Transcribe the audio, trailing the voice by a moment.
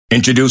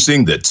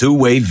Introducing the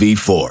Two-Way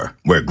V4,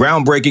 where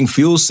groundbreaking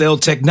fuel cell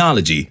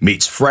technology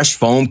meets fresh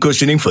foam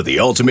cushioning for the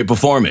ultimate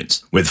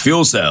performance. With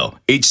Fuel Cell,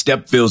 each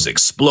step feels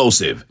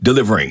explosive,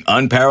 delivering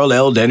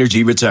unparalleled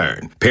energy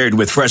return. Paired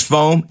with fresh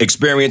foam,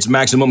 experience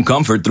maximum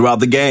comfort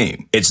throughout the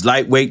game. Its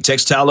lightweight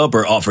textile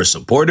upper offers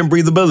support and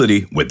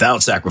breathability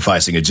without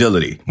sacrificing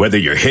agility. Whether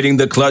you're hitting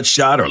the clutch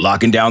shot or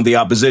locking down the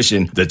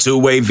opposition, the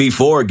Two-Way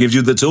V4 gives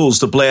you the tools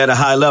to play at a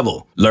high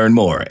level. Learn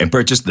more and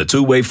purchase the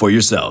Two-Way for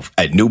yourself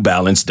at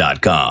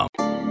newbalance.com.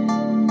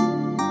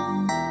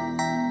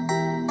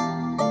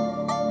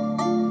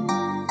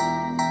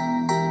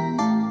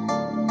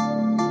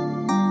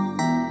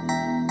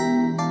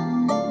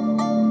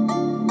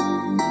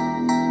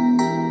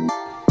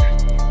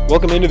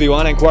 Welcome into the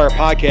Illini Inquirer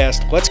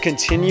podcast. Let's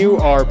continue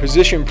our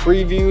position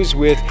previews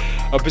with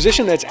a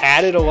position that's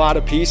added a lot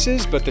of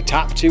pieces, but the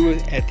top two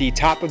at the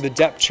top of the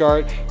depth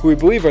chart, who we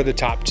believe are the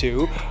top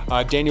two,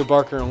 Daniel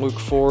Barker and Luke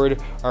Ford,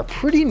 are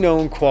pretty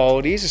known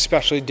qualities,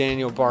 especially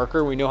Daniel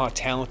Barker. We know how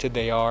talented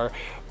they are.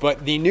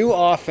 But the new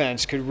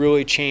offense could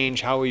really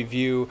change how we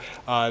view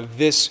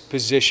this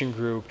position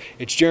group.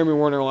 It's Jeremy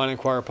Werner, Illini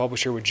Inquirer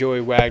publisher, with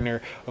Joey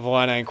Wagner of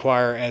Illini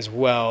Inquirer as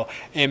well.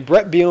 And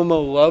Bret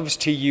Bielema loves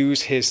to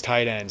use his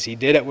tight ends. He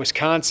did at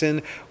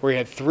Wisconsin, where he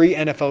had 3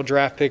 NFL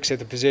draft picks at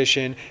the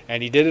position,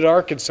 and he did at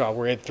Arkansas,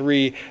 where he had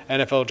 3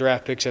 NFL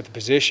draft picks at the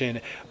position.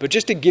 But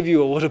just to give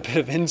you a little bit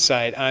of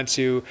insight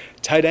onto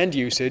tight end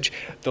usage,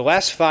 the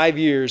last 5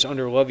 years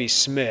under Lovie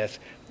Smith,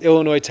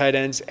 Illinois tight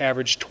ends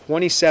averaged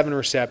 27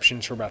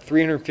 receptions for about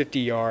 350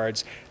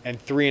 yards and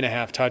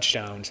 3.5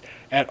 touchdowns.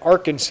 At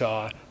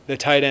Arkansas, the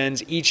tight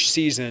ends each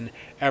season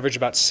averaged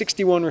about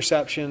 61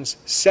 receptions,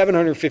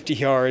 750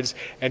 yards,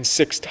 and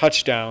 6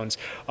 touchdowns.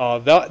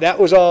 That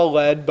was all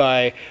led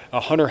by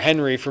Hunter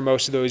Henry for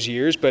most of those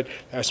years, but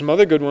some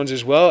other good ones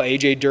as well.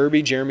 A.J.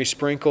 Derby, Jeremy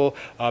Sprinkle,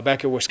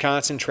 back at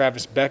Wisconsin,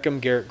 Travis Beckham,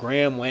 Garrett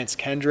Graham, Lance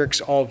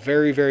Kendricks, all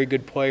very, very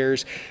good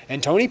players.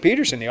 And Tony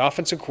Peterson, the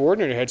offensive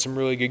coordinator, had some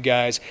really good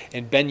guys,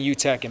 and Ben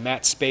Utecht and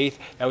Matt Spaeth.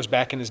 That was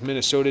back in his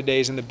Minnesota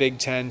days in the Big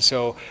Ten.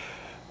 So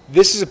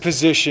this is a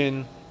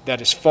position that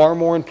is far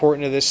more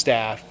important to this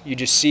staff. You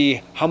just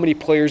see how many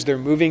players they're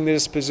moving to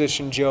this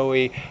position,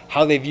 Joey,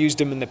 how they've used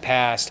them in the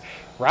past.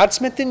 Rod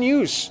Smith didn't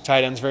use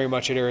tight ends very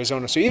much at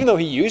Arizona, so even though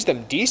he used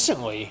them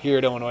decently here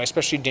at Illinois,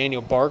 especially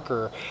Daniel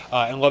Barker,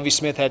 and Lovie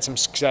Smith had some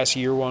success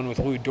year one with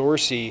Lou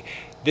Dorsey,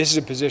 this is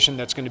a position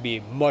that's going to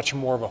be much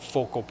more of a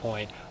focal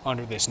point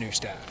under this new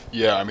staff.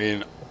 Yeah, I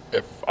mean,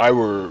 if I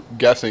were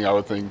guessing, I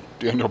would think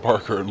Daniel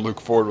Barker and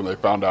Luke Ford, when they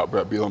found out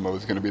Bret Bielema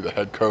was going to be the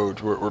head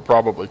coach, were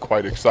probably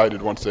quite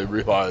excited once they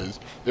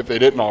realized, if they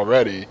didn't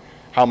already,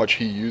 how much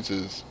he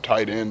uses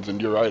tight ends.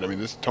 And you're right. I mean,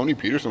 this Tony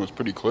Peterson was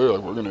pretty clear.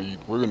 Like, we're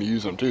going to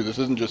use them too. This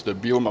isn't just a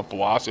Bielema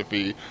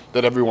philosophy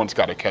that everyone's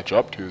got to catch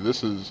up to.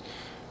 This is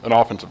an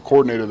offensive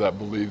coordinator that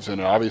believes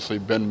in it. Obviously,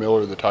 Ben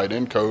Miller, the tight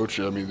end coach.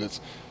 I mean,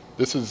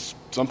 this is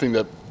something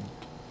that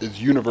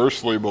is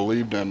universally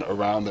believed in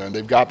around there, and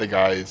they've got the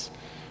guys,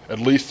 at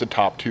least the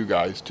top 2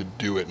 guys, to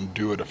do it and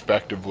do it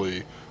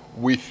effectively.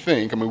 We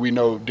think, I mean, we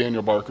know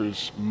Daniel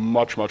Barker's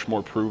much, much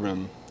more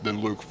proven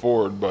than Luke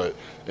Ford, but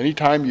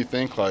anytime you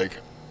think, like,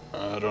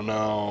 I don't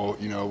know,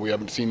 we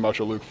haven't seen much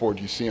of Luke Ford,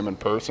 you see him in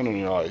person and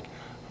you're like,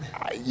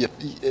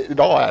 it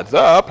all adds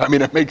up. I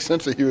mean, it makes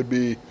sense that he would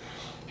be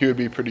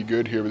pretty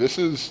good here, but this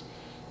is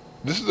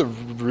a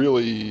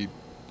really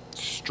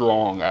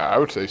strong, I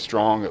would say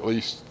strong, at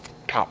least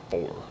top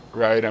 4.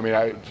 Right, I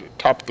mean,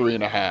 top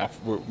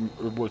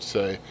 3.5 would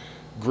say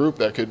group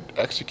that could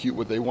execute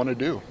what they want to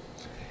do.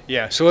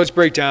 Yeah, so let's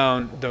break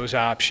down those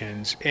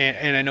options.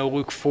 And I know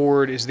Luke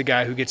Ford is the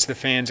guy who gets the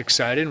fans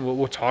excited, and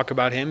we'll talk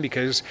about him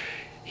because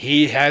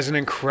he has an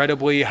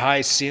incredibly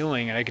high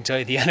ceiling. And I can tell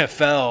you the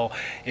NFL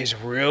is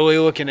really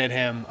looking at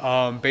him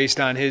based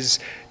on his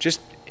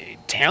just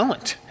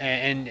talent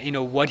and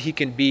what he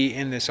can be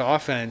in this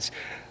offense.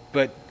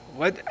 But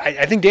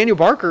I think Daniel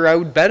Barker, I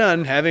would bet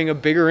on having a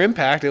bigger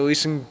impact, at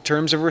least in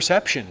terms of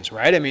receptions,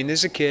 right? I mean, this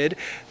is a kid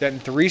that in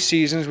 3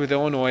 seasons with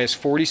Illinois has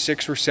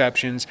 46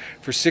 receptions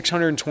for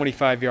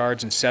 625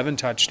 yards and 7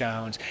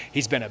 touchdowns.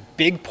 He's been a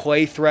big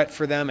play threat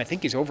for them. I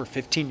think he's over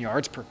 15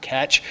 yards per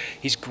catch.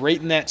 He's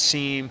great in that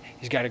seam.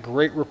 He's got a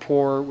great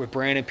rapport with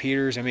Brandon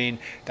Peters. I mean,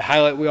 the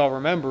highlight we all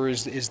remember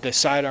is the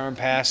sidearm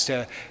pass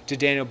to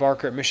Daniel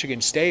Barker at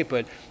Michigan State,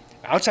 but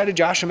outside of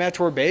Josh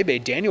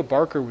Imatorbhebhe, Daniel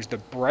Barker was the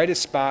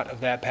brightest spot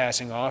of that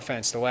passing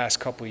offense the last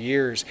couple of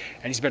years,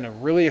 and he's been a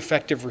really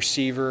effective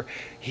receiver.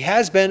 He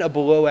has been a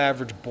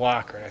below-average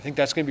blocker, and I think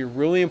that's going to be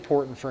really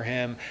important for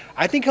him.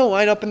 I think he'll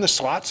line up in the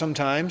slot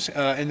sometimes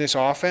in this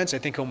offense. I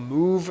think he'll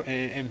move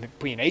and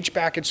be an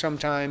H-back at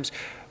sometimes,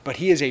 but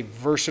he is a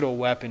versatile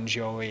weapon,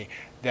 Joey,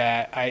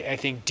 that I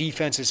think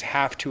defenses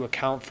have to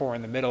account for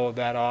in the middle of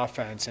that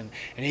offense. And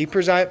he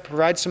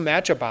provides some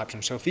matchup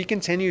options. So if he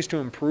continues to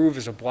improve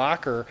as a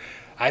blocker,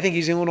 I think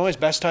he's Illinois'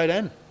 best tight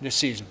end this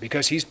season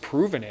because he's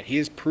proven it. He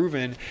has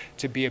proven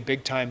to be a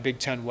big-time Big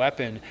Ten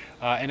weapon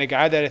and a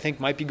guy that I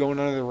think might be going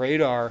under the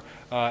radar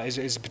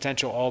is a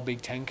potential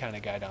all-Big Ten kind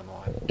of guy down the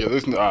line. Yeah,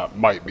 this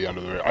might be under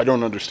the radar. I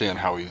don't understand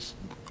how he's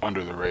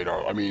under the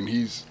radar. I mean,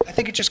 I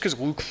think it's just because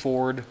Luke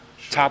Ford,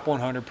 top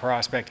 100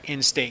 prospect,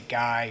 in-state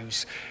guy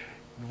who's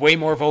way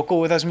more vocal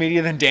with us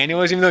media than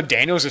Daniel is, even though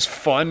Daniel's this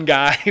fun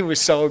guy with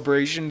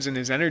celebrations and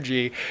his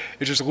energy.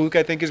 It's just Luke,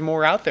 I think, is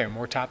more out there,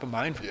 more top of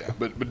mind for him.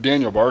 Yeah, but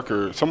Daniel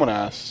Barker, someone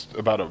asked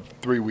about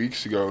 3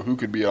 weeks ago who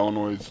could be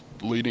Illinois'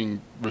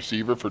 leading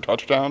receiver for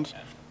touchdowns.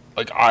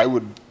 Like, I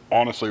would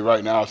honestly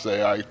right now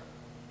say I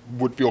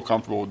would feel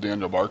comfortable with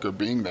Daniel Barker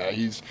being that.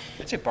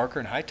 I'd say Barker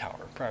and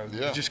Hightower, probably,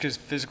 just because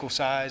physical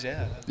size,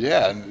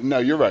 Yeah, no,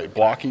 you're right.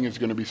 Blocking is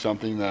going to be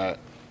something that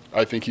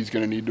I think he's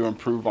going to need to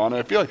improve on it.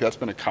 I feel like that's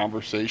been a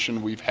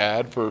conversation we've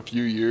had for a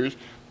few years,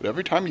 but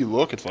every time you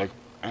look, it's like,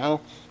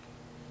 well,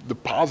 the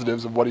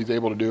positives of what he's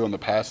able to do in the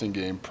passing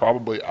game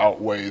probably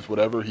outweighs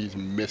whatever he's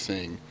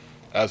missing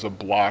as a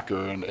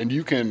blocker, and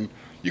you can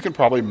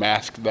probably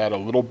mask that a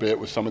little bit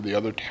with some of the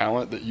other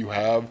talent that you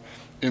have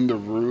in the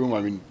room.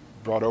 I mean,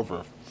 brought over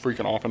a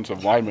freaking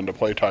offensive lineman to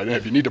play tight end.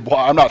 If you need to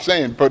block, I'm not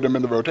saying put him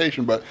in the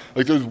rotation, but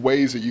like there's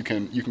ways that you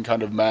can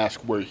kind of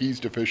mask where he's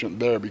deficient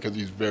there because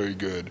he's very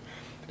good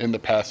in the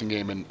passing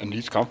game, and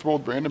he's comfortable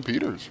with Brandon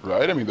Peters,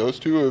 right? I mean, those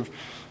two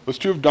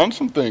have done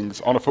some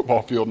things on a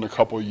football field in a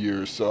couple of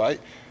years. So I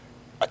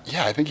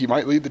think he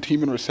might lead the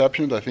team in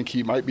receptions. I think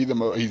he might be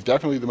he's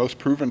definitely the most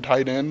proven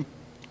tight end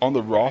on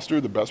the roster,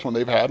 the best one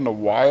they've had in a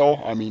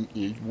while. I mean,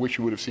 you wish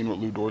you would have seen what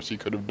Lou Dorsey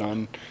could have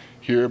done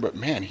here, but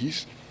man,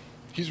 he's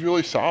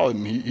really solid,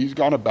 and he's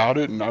gone about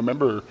it. And I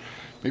remember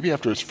maybe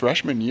after his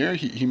freshman year,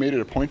 he made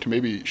it a point to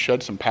maybe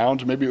shed some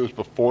pounds. Maybe it was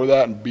before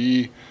that, and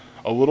be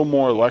a little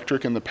more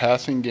electric in the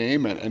passing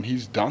game, and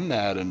he's done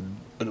that. And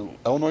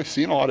Illinois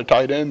seen a lot of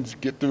tight ends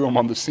get through him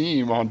on the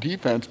seam on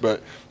defense,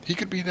 but he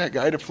could be that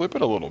guy to flip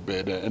it a little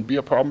bit and be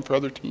a problem for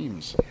other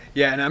teams.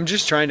 Yeah, and I'm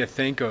just trying to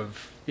think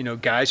of,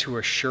 guys who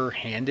are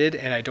sure-handed,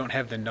 and I don't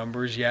have the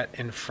numbers yet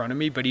in front of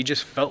me, but he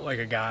just felt like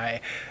a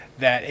guy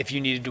that if you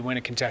needed to win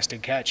a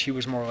contested catch, he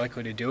was more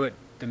likely to do it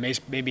than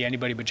maybe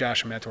anybody but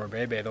Josh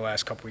Imatorbhebhe the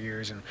last couple of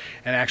years and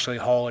actually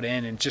haul it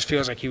in. And it just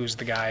feels like he was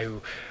the guy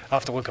who, I'll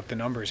have to look up the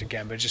numbers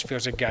again, but it just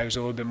feels like a guy who's a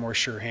little bit more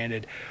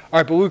sure-handed. All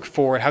right, but Luke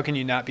Ford, how can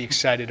you not be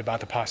excited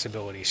about the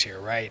possibilities here,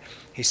 right?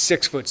 He's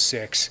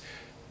 6'6",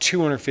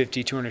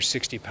 250,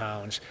 260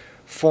 pounds,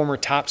 former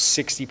top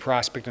 60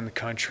 prospect in the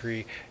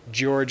country.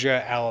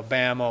 Georgia,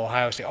 Alabama,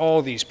 Ohio State,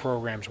 all these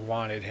programs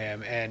wanted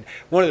him. And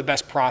one of the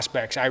best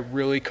prospects I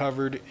really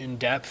covered in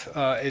depth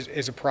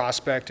as a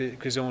prospect,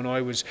 because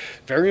Illinois was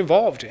very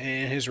involved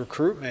in his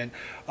recruitment.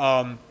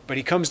 But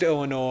he comes to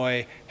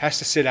Illinois, has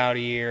to sit out a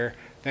year.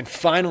 Then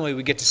finally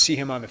we get to see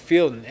him on the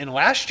field. And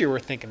last year we're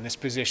thinking this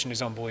position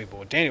is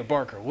unbelievable. Daniel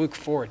Barker, Luke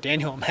Ford,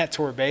 Daniel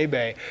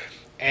Imatorbhebhe.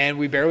 And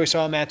we barely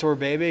saw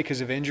Imatorbhebhe because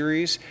of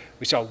injuries.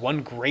 We saw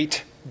one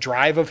great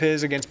drive of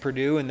his against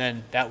Purdue, and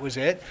then that was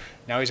it.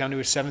 Now he's on to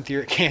his 7th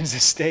year at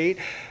Kansas State.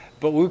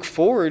 But Luke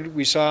Ford,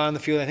 we saw on the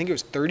field, I think it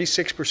was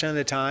 36% of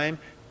the time,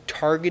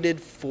 targeted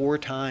 4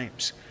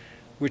 times,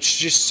 which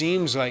just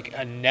seems like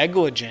a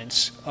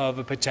negligence of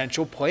a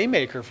potential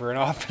playmaker for an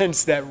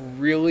offense that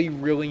really,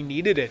 really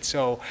needed it.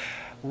 So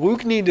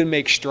Luke needed to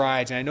make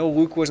strides, and I know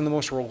Luke wasn't the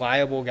most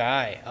reliable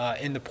guy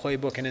in the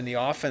playbook and in the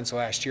offense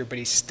last year, but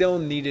he still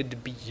needed to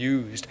be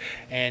used,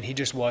 and he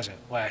just wasn't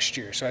last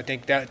year. So I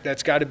think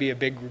that's got to be a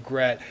big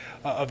regret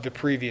of the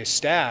previous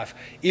staff,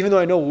 even though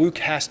I know Luke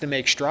has to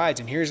make strides.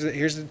 And here's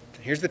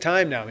the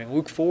time now. I mean,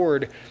 Luke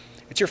Ford,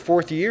 it's your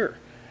 4th year,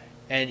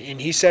 and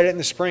he said it in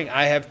the spring,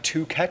 I have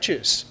 2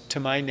 catches to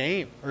my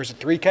name. Or is it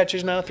 3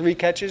 catches now? 3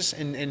 catches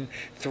in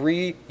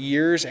 3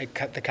 years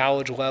at the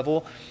college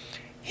level.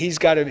 He's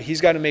got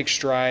to make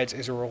strides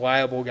as a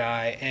reliable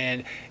guy,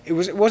 and it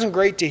wasn't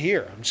great to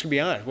hear. I'm just gonna be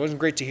honest. It wasn't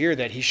great to hear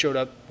that he showed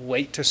up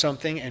late to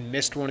something and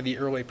missed one of the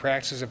early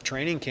practices of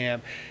training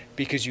camp,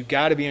 because you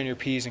got to be on your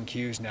P's and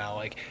Q's now.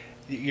 Like,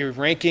 your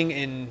ranking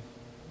in,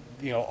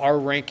 our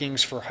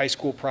rankings for high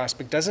school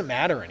prospect doesn't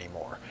matter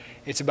anymore.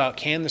 It's about,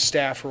 can the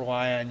staff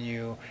rely on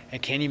you,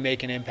 and can you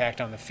make an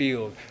impact on the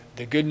field?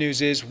 The good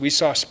news is we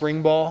saw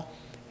spring ball.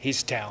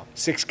 He's a talent.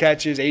 6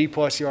 catches,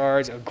 80-plus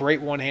yards, a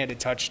great one-handed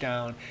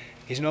touchdown.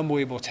 He's an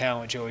unbelievable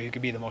talent, Joey. He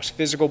could be the most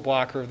physical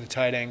blocker of the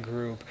tight end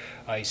group.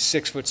 He's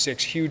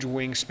 6'6", huge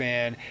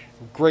wingspan,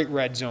 great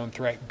red zone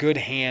threat, good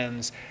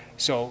hands.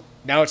 So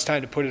now it's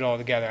time to put it all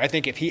together. I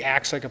think if he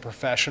acts like a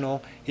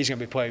professional, he's going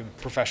to be playing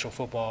professional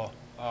football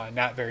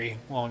not very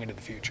long into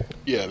the future.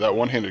 Yeah, that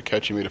one-handed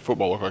catch, he made a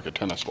football look like a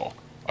tennis ball.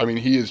 I mean,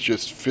 he is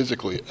just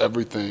physically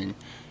everything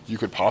you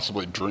could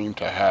possibly dream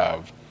to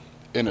have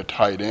in a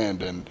tight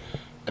end, and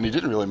he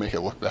didn't really make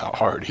it look that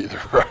hard either,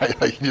 right?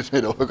 Like, he just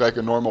made it look like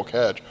a normal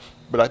catch.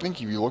 But I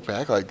think if you look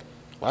back, like,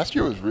 last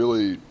year was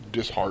really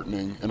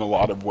disheartening in a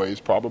lot of ways.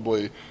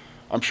 Probably,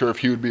 I'm sure if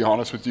he would be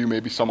honest with you,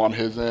 maybe some on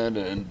his end,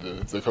 and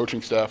the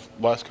coaching staff,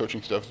 last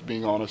coaching staff is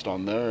being honest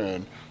on their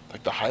end.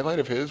 Like, the highlight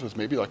of his was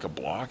maybe like a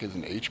block as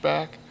an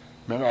H-back.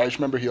 I just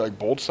remember he like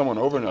bowled someone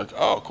over and like,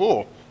 oh,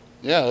 cool.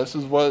 Yeah, this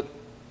is what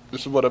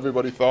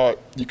everybody thought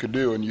you could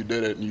do, and you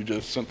did it, and you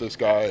just sent this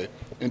guy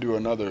into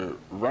another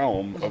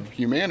realm of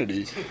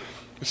humanity.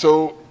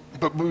 So,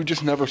 but we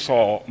just never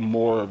saw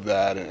more of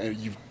that,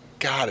 and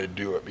got to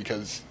do it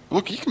because,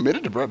 look, he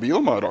committed to Brett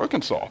Bielema at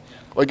Arkansas.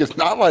 Like, it's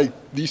not like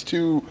these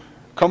two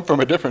come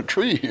from a different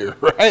tree here,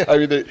 right? I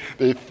mean,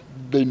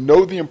 they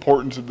know the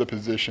importance of the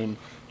position.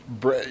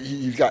 Brett,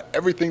 he's got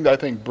everything that I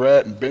think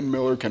Brett and Ben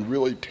Miller can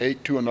really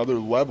take to another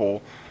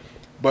level,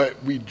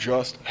 but we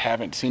just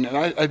haven't seen it.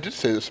 And I did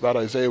say this about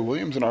Isaiah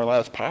Williams in our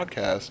last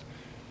podcast.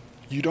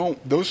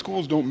 Those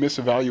schools don't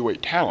misevaluate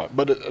talent,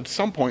 but at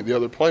some point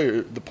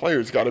the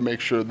players got to make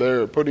sure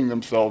they're putting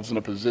themselves in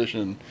a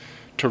position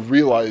to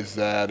realize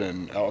that,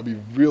 and I'll be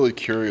really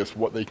curious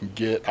what they can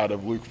get out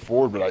of Luke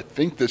Ford. But I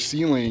think the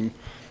ceiling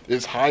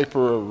is high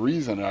for a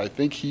reason, and I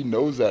think he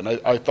knows that.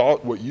 And I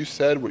thought what you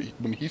said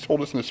when he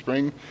told us in the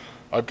spring,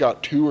 I've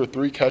got 2 or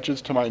 3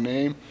 catches to my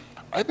name,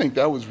 I think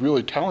that was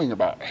really telling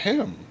about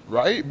him,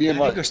 right? I think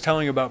it was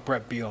telling about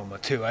Brett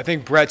Bielema, too. I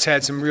think Brett's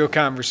had some real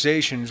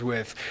conversations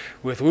with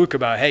Luke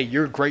about, hey,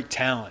 you're a great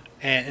talent.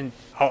 And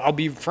I'll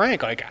be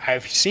frank, like,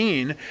 I've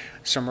seen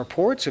some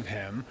reports of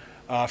him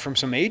from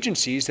some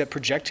agencies that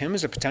project him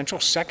as a potential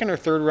 2nd or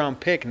 3rd round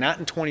pick, not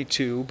in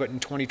 22, but in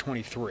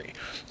 2023.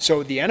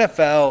 So the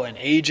NFL and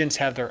agents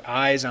have their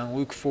eyes on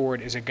Luke Ford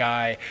as a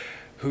guy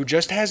who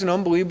just has an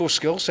unbelievable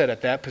skill set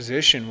at that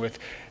position with,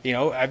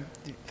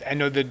 I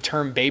know the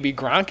term baby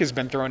Gronk has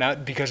been thrown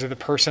out because of the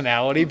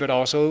personality, but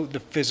also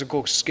the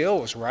physical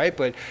skills, right?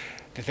 But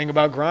the thing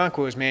about Gronk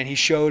was, man, he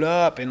showed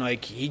up and,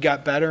 like, he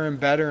got better and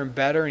better and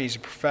better, and he's a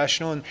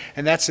professional.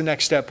 And that's the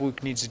next step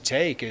Luke needs to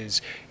take is,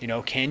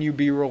 can you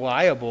be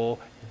reliable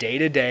day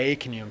to day?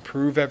 Can you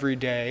improve every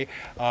day?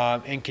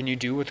 And can you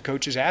do what the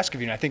coaches ask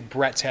of you? And I think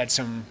Brett's had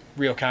some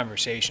real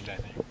conversations, I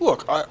think.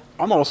 Look,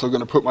 I'm also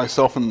going to put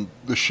myself in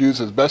the shoes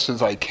as best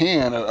as I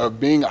can of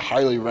being a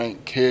highly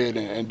ranked kid,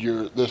 and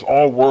you're this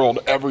all-world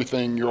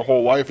everything your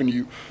whole life,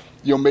 and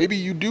maybe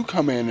you do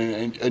come in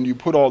and you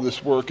put all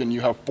this work and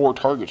you have 4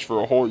 targets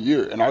for a whole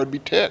year, and I would be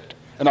ticked.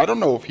 And I don't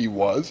know if he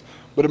was,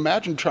 but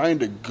imagine trying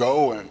to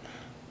go and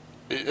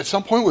at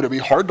some point would it be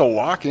hard to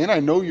lock in?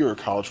 I know you're a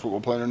college football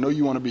player. I know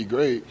you want to be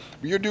great,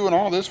 but you're doing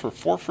all this for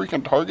 4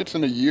 freaking targets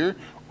in a year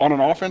on an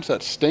offense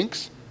that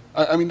stinks.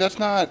 I mean, that's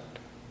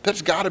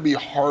got to be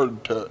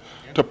hard to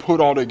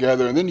put all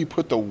together. And then you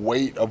put the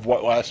weight of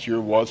what last year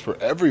was for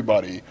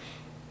everybody.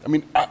 I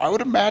mean, I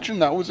would imagine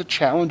that was a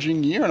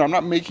challenging year, and I'm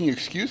not making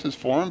excuses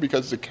for him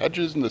because the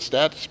catches and the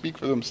stats speak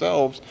for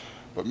themselves.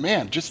 But,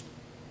 man,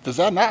 does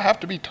that not have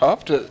to be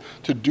tough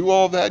to do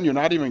all that, and you're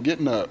not even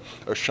getting a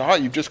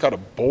shot? You've just got to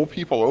bowl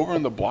people over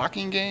in the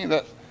blocking game?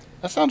 That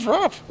sounds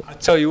rough. I'll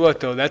tell you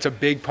what, though, that's a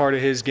big part of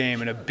his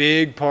game, and a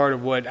big part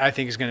of what I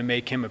think is going to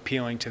make him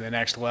appealing to the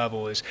next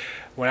level is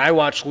when I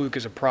watched Luke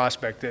as a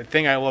prospect, the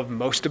thing I loved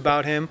most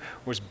about him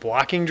was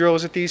blocking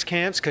drills at these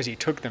camps because he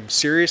took them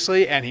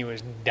seriously and he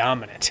was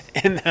dominant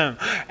in them.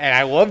 And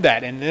I love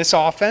that. In this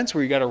offense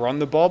where you got to run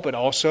the ball, but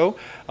also,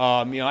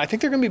 I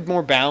think they're going to be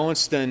more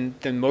balanced than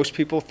most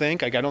people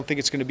think. Like, I don't think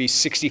it's going to be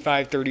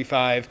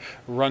 65-35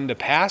 run to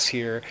pass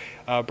here.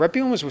 Brett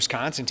Bielema's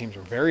Wisconsin teams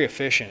were very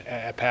efficient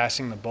at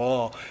passing the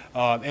ball,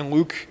 and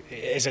Luke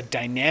is a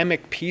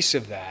dynamic piece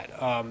of that.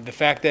 The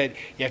fact that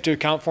you have to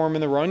account for him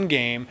in the run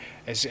game,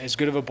 as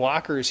good of a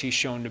blocker as he's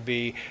shown to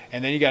be,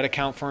 and then you got to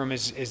account for him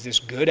as this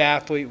good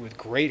athlete with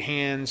great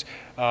hands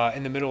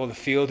in the middle of the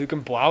field who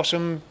can blouse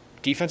some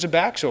defensive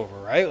backs over,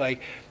 right?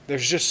 Like,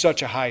 there's just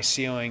such a high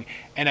ceiling,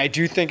 and I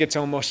do think it's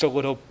almost a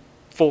little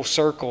full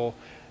circle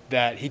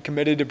that he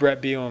committed to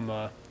Brett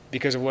Bielema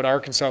because of what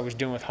Arkansas was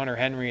doing with Hunter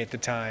Henry at the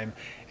time,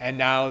 and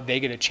now they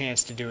get a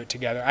chance to do it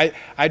together.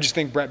 I just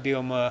think Brett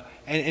Bielema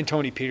and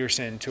Tony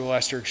Peterson, to a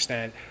lesser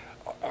extent,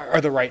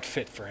 are the right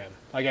fit for him.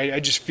 Like, I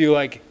just feel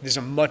like there's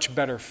a much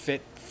better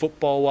fit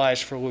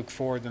football-wise for Luke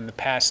Ford than the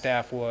past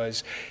staff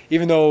was.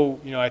 Even though,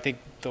 I think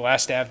the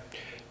last staff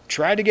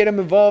tried to get him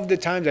involved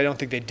at times, I don't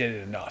think they did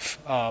it enough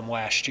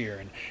last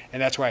year.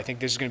 And that's why I think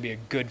this is going to be a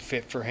good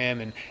fit for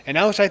him. And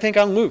now it's, I think,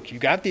 on Luke. You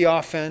got the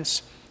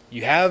offense.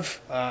 You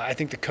have, I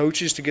think, the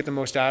coaches to get the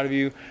most out of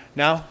you.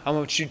 Now, how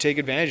much do you take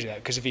advantage of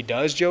that? Because if he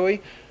does,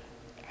 Joey,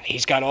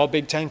 he's got all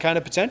Big Ten kind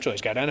of potential.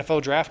 He's got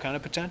NFL draft kind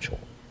of potential.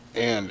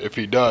 And if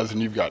he does,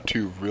 and you've got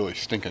 2 really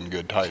stinking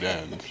good tight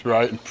ends,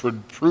 right? And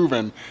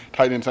proven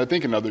tight ends. I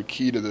think another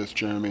key to this,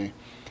 Jeremy,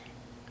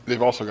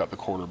 they've also got the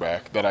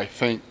quarterback that I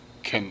think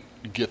can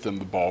get them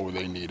the ball where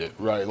they need it,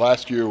 right?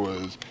 Last year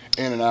was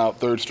in and out,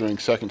 3rd string,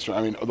 2nd string.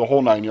 I mean, the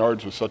whole 9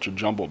 yards was such a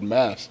jumbled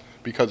mess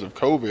because of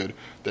COVID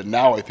that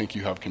now I think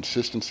you have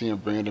consistency in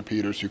Brandon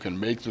Peters who can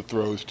make the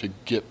throws to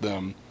get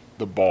them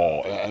the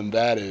ball. And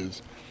that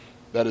is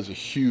a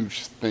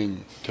huge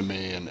thing to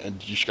me,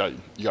 and you got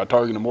to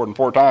target him more than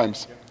 4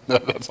 times.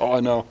 That's all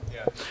I know.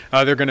 Yeah,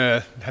 I think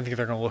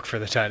they're gonna look for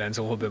the tight ends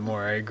a little bit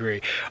more. I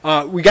agree.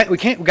 We got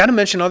to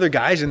mention other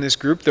guys in this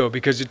group though,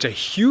 because it's a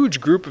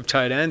huge group of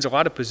tight ends, a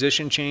lot of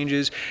position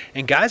changes,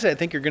 and guys that I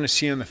think you're going to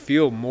see on the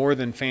field more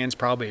than fans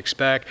probably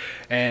expect.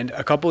 And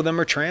a couple of them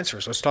are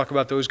transfers. Let's talk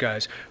about those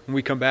guys when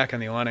we come back on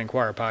the Illini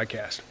Inquirer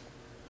podcast.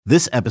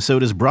 This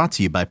episode is brought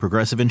to you by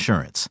Progressive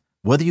Insurance.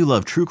 Whether you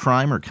love true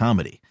crime or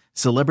comedy,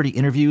 celebrity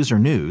interviews or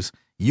news,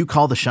 you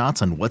call the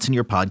shots on what's in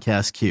your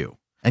podcast queue.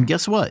 And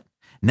guess what?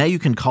 Now you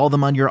can call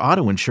them on your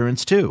auto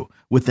insurance too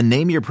with the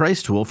Name Your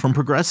Price tool from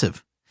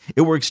Progressive.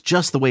 It works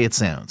just the way it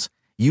sounds.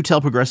 You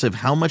tell Progressive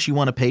how much you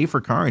want to pay for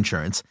car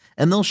insurance,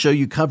 and they'll show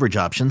you coverage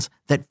options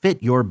that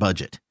fit your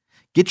budget.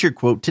 Get your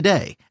quote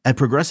today at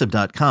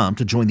Progressive.com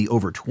to join the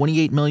over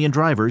 28 million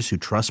drivers who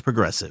trust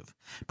Progressive.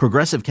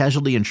 Progressive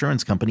Casualty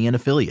Insurance Company and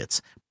Affiliates.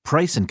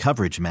 Price and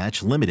coverage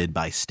match limited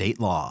by state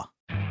law.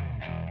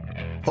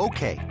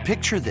 Okay,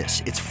 picture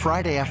this. It's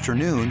Friday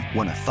afternoon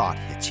when a thought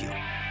hits you.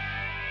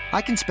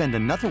 I can spend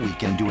another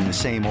weekend doing the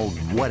same old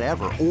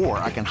whatever, or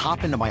I can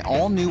hop into my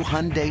all-new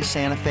Hyundai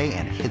Santa Fe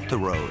and hit the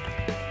road.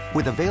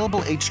 With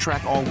available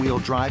H-Track all-wheel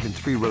drive and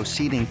 3-row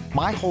seating,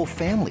 my whole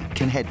family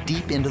can head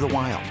deep into the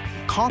wild.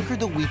 Conquer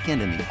the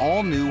weekend in the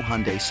all-new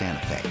Hyundai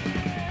Santa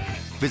Fe.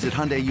 Visit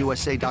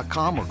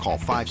HyundaiUSA.com or call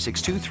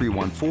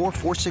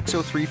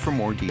 562-314-4603 for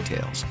more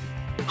details.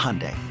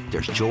 Hyundai,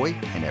 there's joy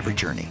in every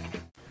journey.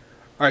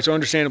 All right, so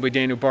understandably,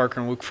 Daniel Barker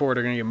and Luke Ford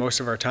are going to get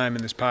most of our time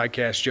in this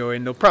podcast, Joey,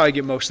 and they'll probably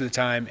get most of the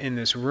time in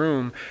this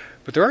room.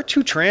 But there are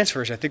 2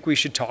 transfers I think we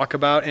should talk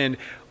about, and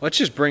let's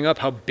just bring up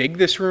how big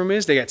this room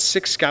is. They got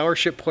 6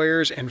 scholarship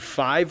players and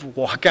 5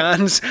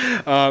 walk-ons.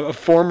 A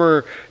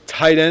former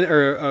tight end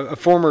or a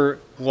former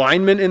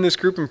lineman in this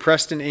group in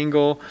Preston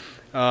Ingle,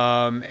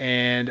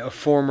 and a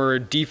former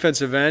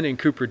defensive end in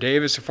Cooper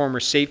Davis, a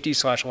former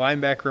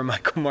safety/linebacker in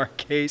Michael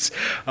Marquez.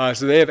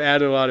 So they have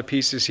added a lot of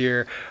pieces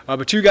here.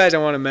 But 2 guys I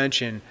want to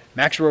mention,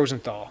 Max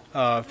Rosenthal,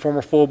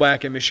 former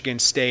fullback at Michigan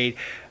State.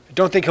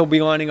 Don't think he'll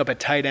be lining up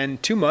at tight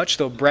end too much,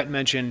 though Brett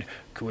mentioned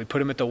could we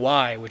put him at the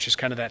Y, which is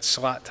kind of that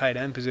slot tight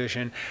end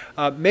position.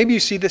 Maybe you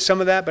see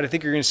some of that, but I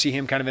think you're going to see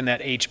him kind of in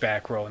that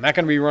H-back role. And not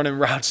going to be running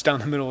routes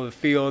down the middle of the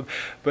field,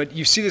 but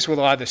you see this with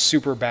a lot of the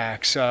super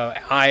backs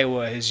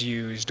Iowa has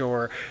used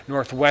or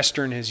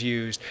Northwestern has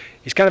used.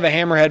 He's kind of a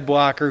hammerhead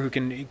blocker who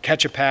can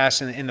catch a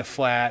pass in the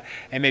flat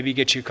and maybe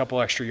get you a couple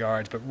extra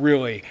yards, but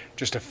really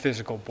just a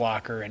physical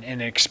blocker and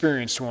an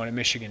experienced one at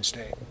Michigan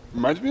State.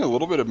 Reminds me a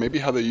little bit of maybe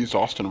how they used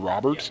Austin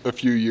Roberts a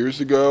few years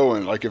ago.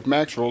 And like if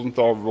Max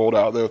Rosenthal rolled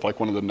out there with like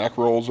one of the neck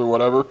rolls or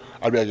whatever,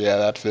 I'd be like, yeah,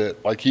 that's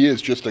it. Like he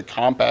is just a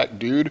compact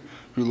dude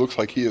who looks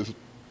like he's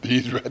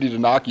ready to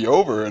knock you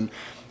over. And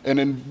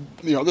in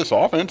this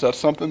offense, that's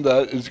something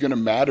that is going to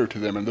matter to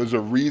them. And there's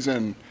a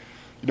reason,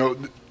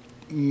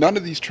 none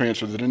of these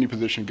transfers at any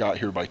position got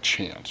here by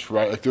chance,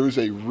 right? Like there's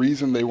a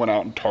reason they went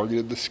out and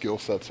targeted the skill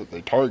sets that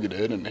they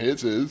targeted, and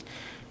his is,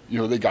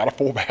 they got a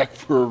fullback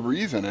for a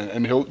reason,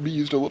 and he'll be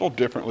used a little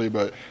differently,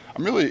 but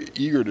I'm really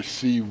eager to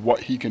see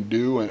what he can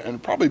do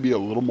and probably be a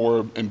little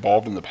more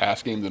involved in the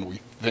pass game than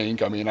we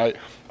think. I mean, I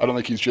don't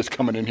think he's just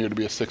coming in here to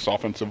be a 6th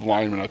offensive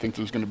lineman. I think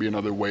there's going to be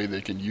another way they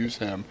can use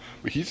him.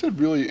 But he's a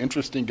really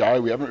interesting guy.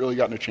 We haven't really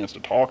gotten a chance to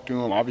talk to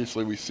him.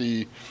 Obviously, we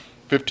see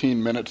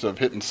 15 minutes of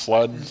hitting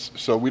sleds,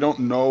 so we don't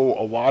know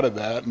a lot of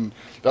that, and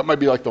that might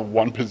be like the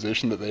one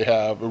position that they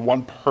have, or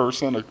one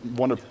person, or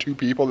one of 2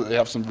 people that they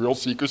have some real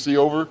secrecy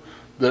over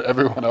that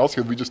everyone else,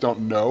 because we just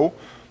don't know.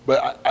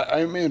 But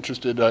I'm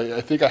interested. I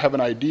think I have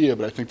an idea,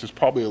 but I think there's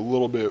probably a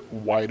little bit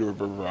wider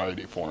of a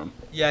variety for him.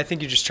 Yeah, I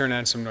think you just turn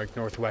on some like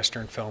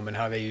Northwestern film and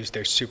how they use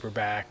their super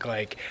back.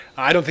 Like,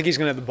 I don't think he's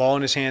going to have the ball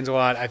in his hands a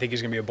lot. I think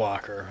he's going to be a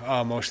blocker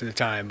most of the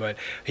time. But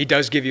he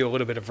does give you a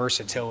little bit of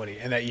versatility,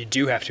 and that you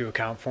do have to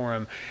account for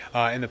him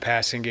in the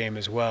passing game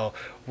as well.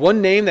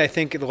 One name that I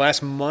think the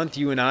last month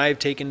you and I have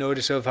taken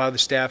notice of how the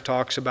staff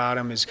talks about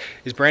him is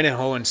Brandon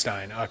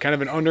Hohenstein, kind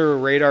of an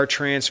under-radar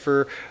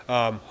transfer.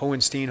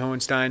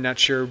 Hohenstein, not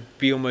sure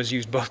Bielema's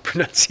used both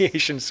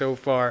pronunciations so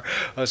far,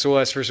 so we'll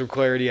ask for some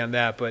clarity on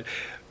that. But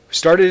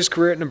started his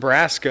career at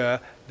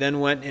Nebraska, then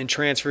went and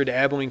transferred to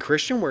Abilene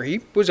Christian, where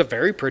he was a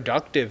very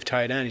productive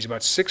tight end. He's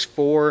about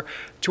 6'4",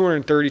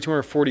 230,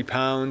 240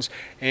 pounds,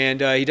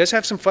 and he does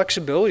have some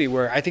flexibility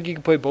where I think he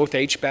can play both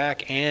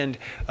H-back and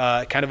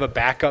kind of a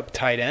backup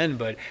tight end,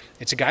 but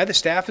it's a guy the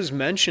staff has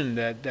mentioned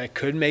that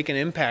could make an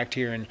impact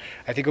here, and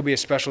I think he'll be a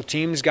special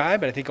teams guy,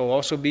 but I think he'll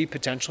also be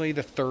potentially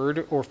the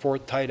 3rd or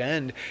 4th tight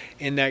end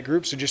in that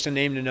group, so just a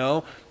name to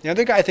know. The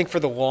other guy I think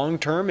for the long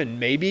term and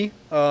maybe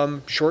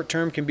short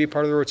term can be a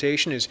part of the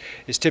rotation is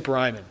Tip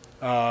Ryman.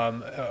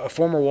 A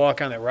former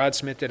walk-on that Rod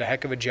Smith did a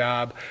heck of a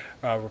job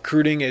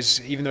recruiting,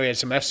 even though he had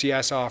some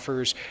FCS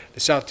offers. The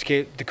South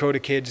Dakota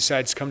kid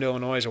decides to come to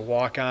Illinois as a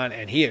walk-on,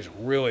 and he has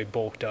really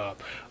bulked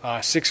up.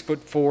 6'4",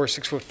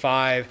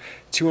 6'5",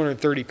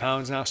 230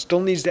 pounds now.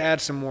 Still needs to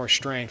add some more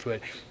strength, but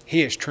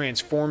he has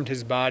transformed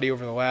his body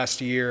over the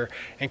last year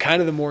and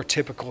kind of the more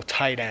typical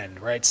tight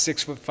end, right?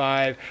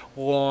 6'5",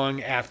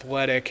 long,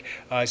 athletic,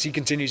 as he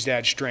continues to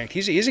add strength.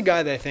 He's a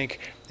guy that I think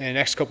in the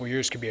next couple of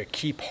years could be a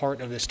key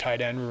part of this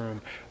tight end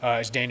room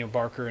as Daniel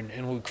Barker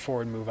and Luke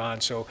Ford move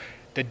on. So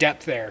the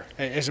depth there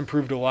has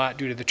improved a lot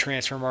due to the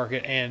transfer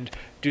market and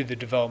due to the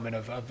development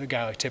of a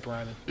guy like Tip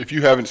Ryman. If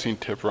you haven't seen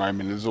Tip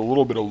Ryman, there's a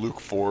little bit of Luke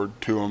Ford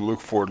to him.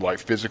 Luke Ford, like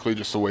physically,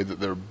 just the way that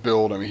they're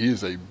built. I mean,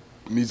 he's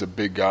a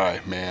big guy,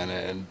 man.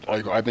 And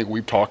like I think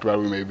we've talked about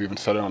it. We may have even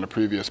said it on a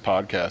previous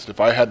podcast. If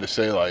I had to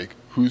say like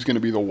who's going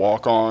to be the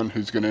walk-on,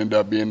 who's going to end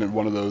up being in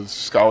one of those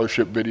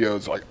scholarship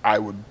videos, like I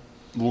would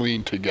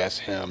lean to guess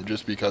him,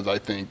 just because I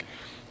think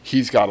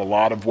he's got a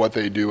lot of what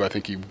they do. I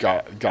think he's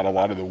got a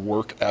lot of the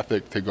work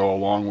ethic to go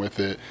along with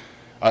it.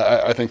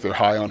 I think they're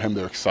high on him.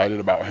 They're excited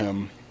about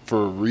him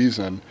for a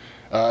reason.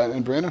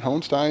 And Brandon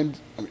Hohenstein,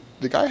 I mean,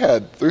 the guy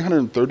had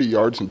 330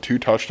 yards and 2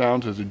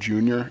 touchdowns as a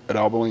junior at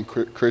Abilene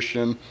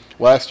Christian.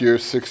 Last year,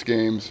 6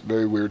 games,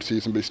 very weird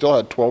season, but he still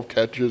had 12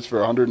 catches for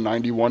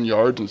 191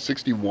 yards and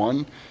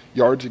 61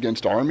 yards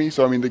against Army.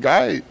 So, I mean, the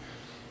guy,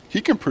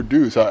 he can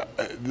produce.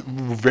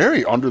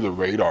 Very under the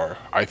radar,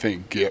 I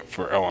think, get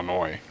for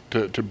Illinois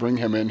to bring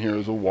him in here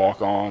as a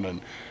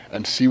walk-on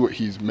and see what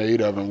he's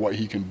made of and what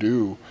he can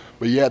do.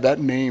 But, yeah, that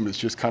name has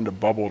just kind of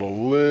bubbled a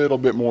little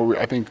bit more.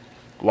 I think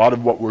a lot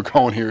of what we're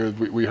going here is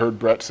we heard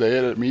Brett say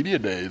it at media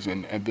days,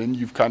 and then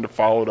you've kind of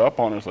followed up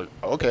on it. It's like,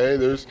 okay,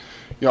 there's,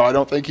 I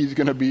don't think he's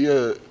going to be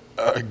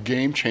a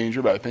game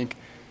changer, but I think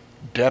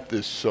depth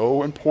is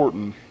so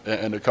important,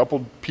 and a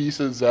couple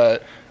pieces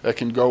that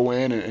can go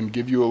in and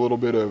give you a little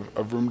bit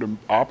of room to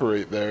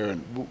operate there,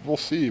 and we'll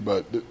see.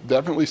 But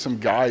definitely some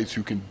guys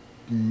who can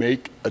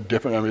make a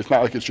difference. I mean, it's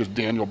not like it's just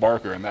Daniel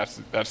Barker, and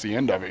that's the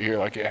end of it here,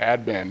 like it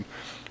had been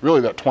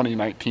really that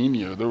 2019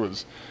 year. There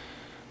was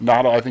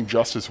not, I think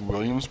Justice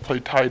Williams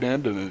played tight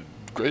end, and the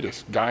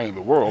greatest guy in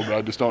the world, but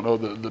I just don't know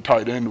that the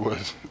tight end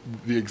was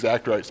the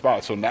exact right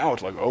spot. So now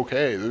it's like,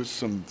 okay, there's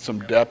some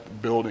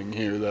depth building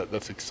here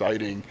that's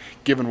exciting,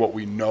 given what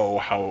we know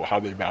how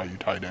they value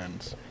tight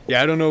ends.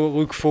 Yeah, I don't know what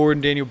Luke Ford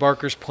and Daniel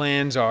Barker's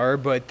plans are,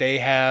 but they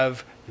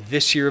have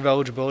this year of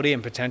eligibility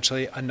and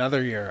potentially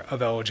another year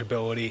of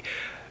eligibility.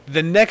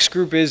 The next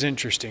group is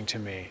interesting to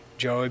me,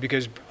 Joey,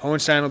 because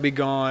Hohenstein will be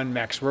gone.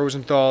 Max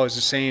Rosenthal is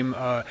the same.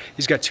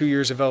 He's got 2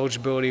 years of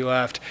eligibility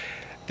left.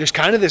 There's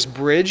kind of this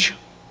bridge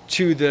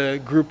to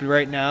the group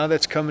right now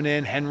that's coming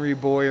in, Henry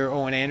Boyer,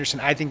 Owen Anderson.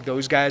 I think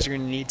those guys are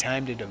going to need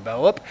time to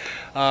develop.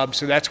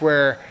 So that's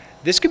where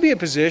this could be a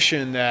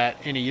position that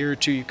in a year or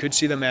two you could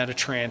see them at a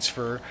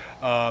transfer.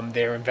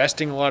 They're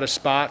investing a lot of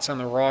spots on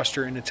the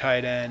roster in the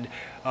tight end.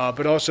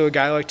 But also a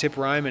guy like Tip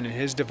Ryman and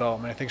his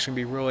development I think is going to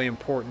be really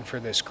important for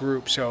this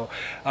group. So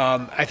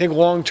I think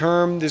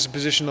long-term this is a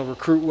position they'll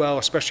recruit well,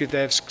 especially if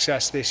they have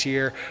success this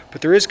year.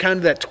 But there is kind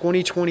of that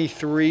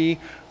 2023,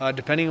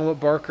 depending on what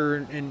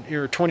Barker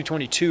or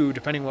 2022,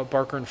 depending on what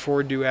Barker and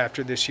Ford do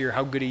after this year,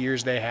 how good of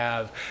years they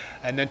have.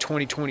 And then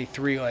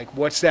 2023, like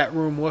what's that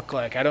room look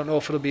like? I don't know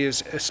if it'll be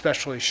as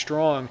especially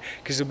strong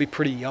because it'll be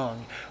pretty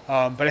young.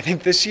 But I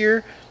think this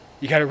year,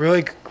 you got a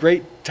really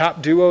great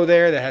top duo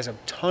there that has a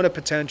ton of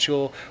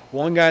potential.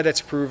 One guy that's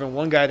proven,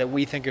 one guy that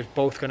we think is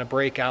both going to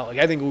break out. Like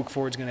I think Luke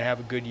Ford's going to have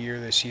a good year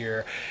this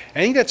year. I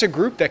think that's a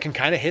group that can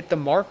kind of hit the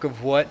mark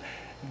of what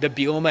the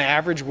Bielema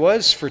average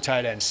was for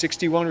tight ends.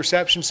 61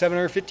 receptions,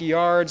 750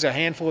 yards, a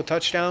handful of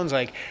touchdowns.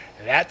 Like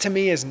that to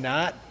me is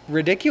not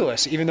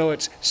ridiculous, even though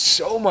it's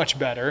so much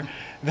better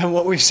than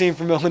what we've seen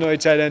from Illinois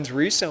tight ends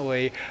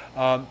recently.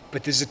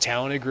 But this is a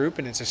talented group,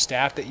 and it's a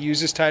staff that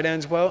uses tight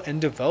ends well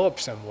and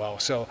develops them well.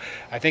 So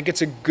I think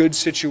it's a good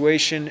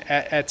situation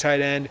at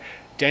tight end.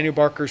 Daniel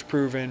Barker's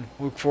proven,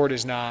 Luke Ford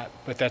is not,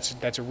 but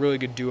that's a really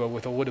good duo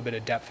with a little bit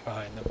of depth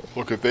behind them.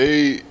 Look, if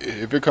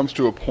it comes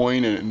to a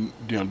point in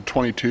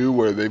 22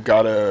 where they've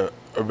got to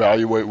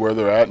evaluate where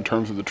they're at in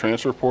terms of the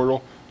transfer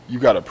portal,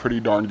 you've got a pretty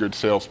darn good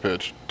sales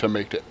pitch to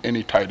make to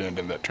any tight end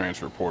in that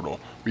transfer portal,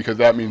 because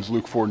that means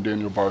Luke Ford and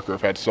Daniel Barker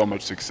have had so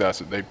much success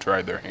that they've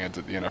tried their hands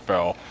at the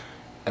NFL,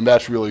 and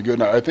that's really good.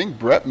 Now, I think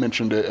Brett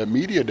mentioned it at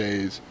media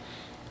days.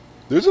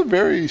 There's a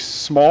very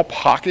small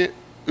pocket,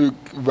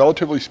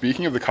 relatively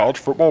speaking, of the college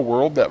football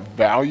world that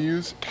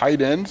values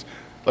tight ends,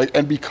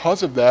 and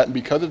because of that and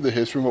because of the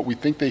history and what we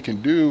think they can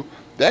do,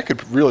 that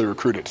could really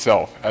recruit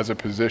itself as a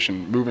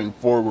position moving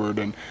forward.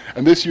 And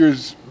this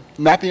year's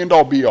not the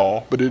end-all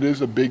be-all, but it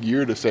is a big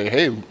year to say,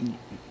 hey,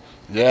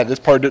 yeah, this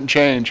part didn't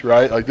change,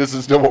 right? Like, this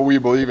is still what we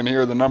believe, and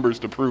here are the numbers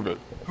to prove it.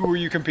 Who are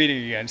you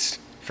competing against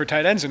for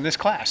tight ends in this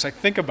class? Like,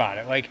 think about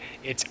it. Like,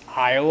 it's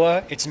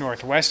Iowa, it's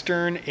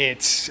Northwestern,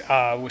 it's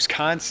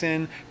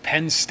Wisconsin,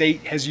 Penn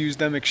State has used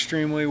them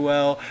extremely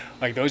well.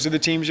 Like, those are the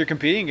teams you're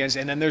competing against.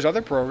 And then there's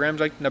other programs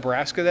like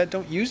Nebraska that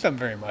don't use them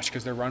very much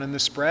because they're running the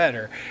spread,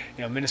 or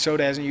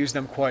Minnesota hasn't used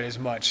them quite as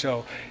much.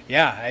 So,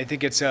 yeah, I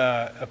think it's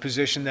a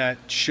position that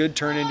should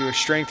turn into a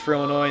strength for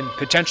Illinois and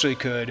potentially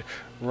could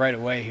right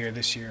away here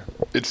this year.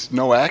 It's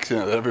no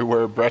accident that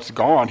everywhere Brett's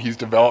gone, he's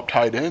developed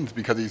tight ends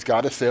because he's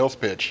got a sales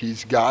pitch.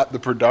 He's got the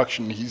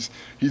production. He's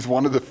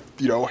one of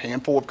the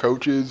handful of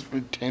coaches,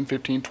 10,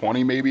 15,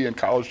 20 maybe in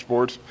college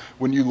sports,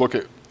 when you look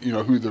at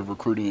who they're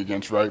recruiting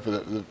against, right, for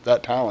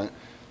that talent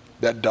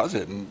that does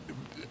it. And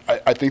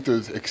I think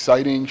there's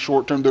exciting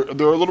short term. There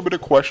are a little bit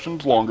of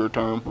questions longer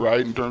term,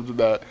 right, in terms of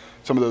that,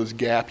 some of those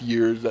gap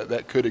years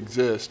that could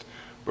exist.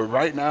 But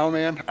right now,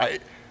 man,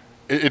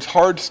 it's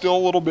hard still a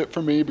little bit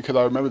for me because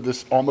I remember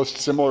this almost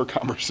similar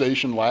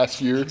conversation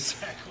last year.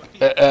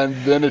 Exactly. And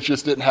then it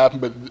just didn't happen.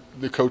 But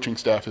the coaching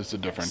staff is the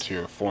difference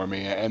here for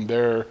me, and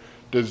their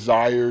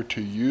desire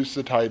to use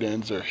the tight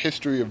ends, their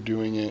history of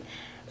doing it.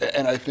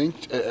 And I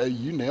think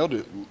you nailed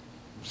it.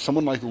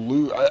 Someone like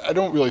Lou, I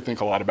don't really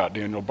think a lot about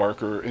Daniel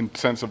Barker in the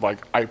sense of,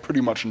 like, I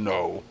pretty much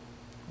know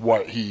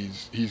what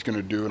he's going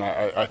to do, and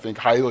I think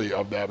highly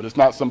of that. But it's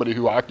not somebody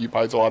who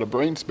occupies a lot of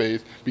brain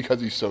space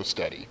because he's so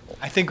steady.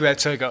 I think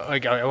that's like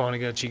I want to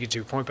get to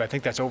your point, but I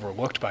think that's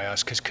overlooked by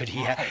us because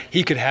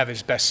he could have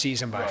his best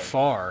season by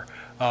far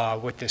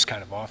with this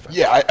kind of offense.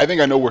 Yeah, I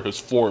think I know where his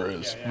floor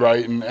is,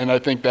 right? And I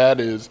think that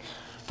is,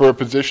 for a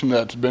position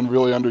that's been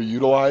really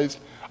underutilized,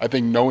 I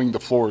think knowing the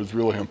floor is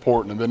really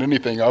important. And then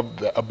anything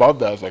above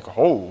that is like,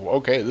 oh,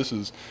 okay, this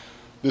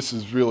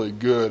is really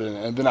good.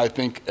 And then I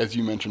think, as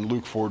you mentioned,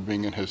 Luke Ford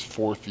being in his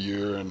 4th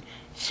year, and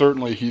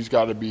certainly he's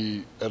got to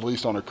be, at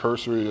least on a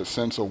cursory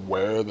sense,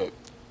 aware that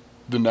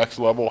the next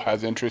level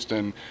has interest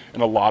in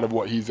a lot of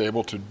what he's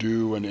able to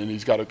do, and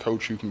he's got a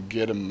coach who can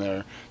get him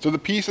there. So the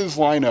pieces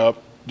line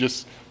up,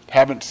 just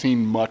haven't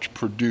seen much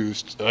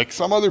produced. Like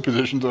some other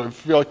positions, I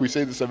feel like we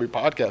say this every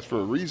podcast for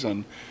a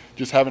reason,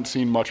 just haven't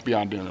seen much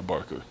beyond Daniel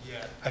Barker.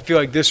 Yeah. I feel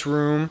like this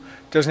room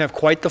doesn't have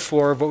quite the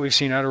floor of what we've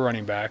seen out of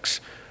running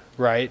backs,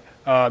 right?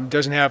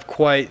 Doesn't have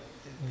quite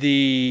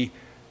the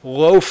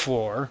low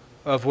floor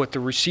of what the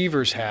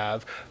receivers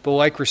have, but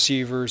like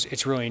receivers,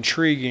 it's really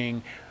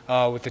intriguing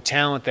with the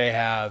talent they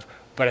have.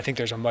 But I think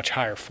there's a much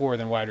higher floor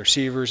than wide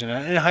receivers and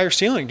a higher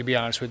ceiling, to be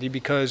honest with you,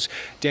 because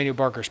Daniel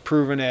Barker's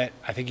proven it.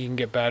 I think he can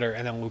get better.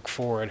 And then Luke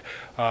Ford,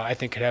 I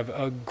think, could have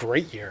a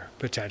great year,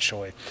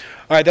 potentially.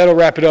 All right, that'll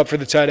wrap it up for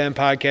the Tight End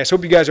Podcast.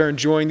 Hope you guys are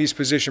enjoying these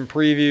position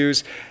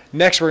previews.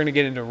 Next, we're going to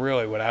get into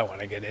really what I want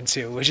to get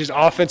into, which is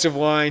offensive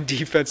line,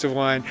 defensive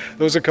line.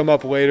 Those will come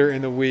up later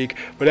in the week.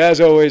 But as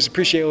always,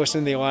 appreciate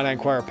listening to the Illini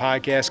Inquirer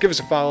Podcast. Give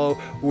us a follow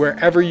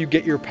wherever you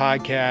get your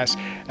podcasts.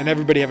 And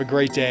everybody have a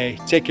great day.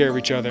 Take care of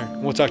each other.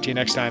 And we'll talk to you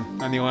next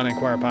time on the Illini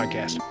Inquirer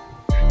Podcast.